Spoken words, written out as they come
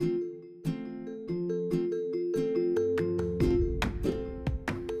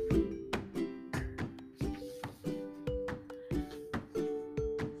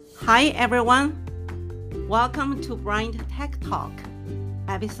Hi everyone, welcome to Bryant Tech Talk,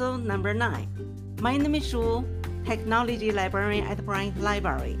 episode number 9. My name is Shu, Technology Librarian at Bryant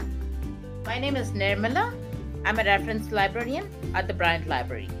Library. My name is Nirmala. I'm a reference librarian at the Bryant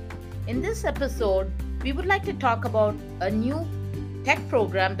Library. In this episode, we would like to talk about a new tech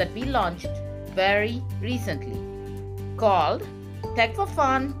program that we launched very recently called Tech for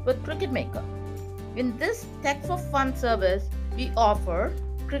Fun with Cricut Maker. In this Tech for Fun service, we offer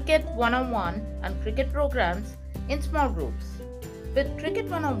Cricut 101 and Cricut programs in small groups. With Cricut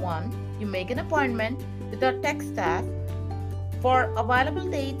 101, you make an appointment with our tech staff for available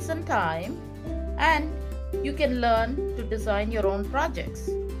dates and time, and you can learn to design your own projects.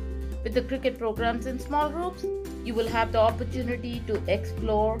 With the Cricut programs in small groups, you will have the opportunity to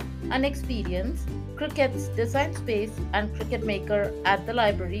explore and experience Cricut's design space and Cricut Maker at the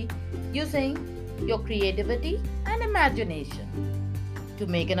library using your creativity and imagination. To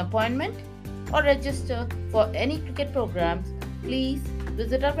make an appointment or register for any Cricut programs, please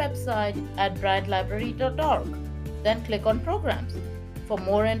visit our website at bryantlibrary.org. Then click on Programs. For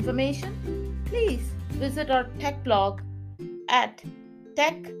more information, please visit our tech blog at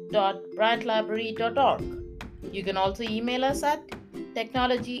tech.bryantlibrary.org. You can also email us at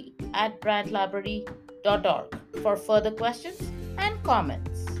technology@bryantlibrary.org for further questions and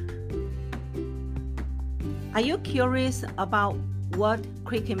comments. Are you curious about what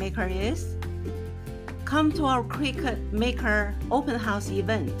Cricut Maker is? Come to our Cricut Maker open house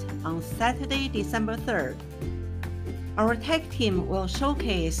event on Saturday, December 3rd. Our tech team will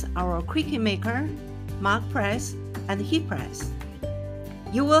showcase our Cricut Maker, Mark Press, and Heat Press.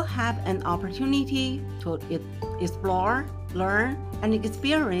 You will have an opportunity to explore, learn, and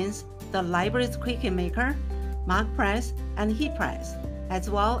experience the library's Cricut Maker, Mark Press, and Heat Press, as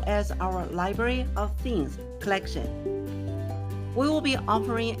well as our Library of Things collection. We will be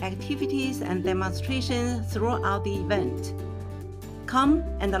offering activities and demonstrations throughout the event. Come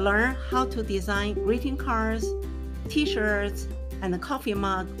and learn how to design greeting cards, t-shirts, and coffee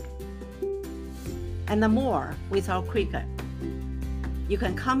mug, and more with our Cricut. You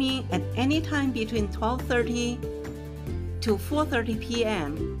can come in at any time between 12:30 to 4:30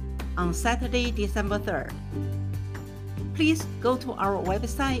 p.m. on Saturday, December 3rd. Please go to our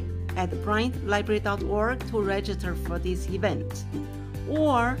website at bryantlibrary.org to register for this event,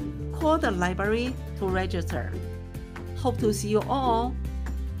 or call the library to register. Hope to see you all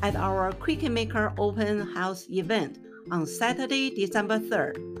at our Cricut Maker open house event on Saturday, December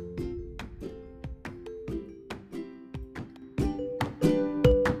 3rd.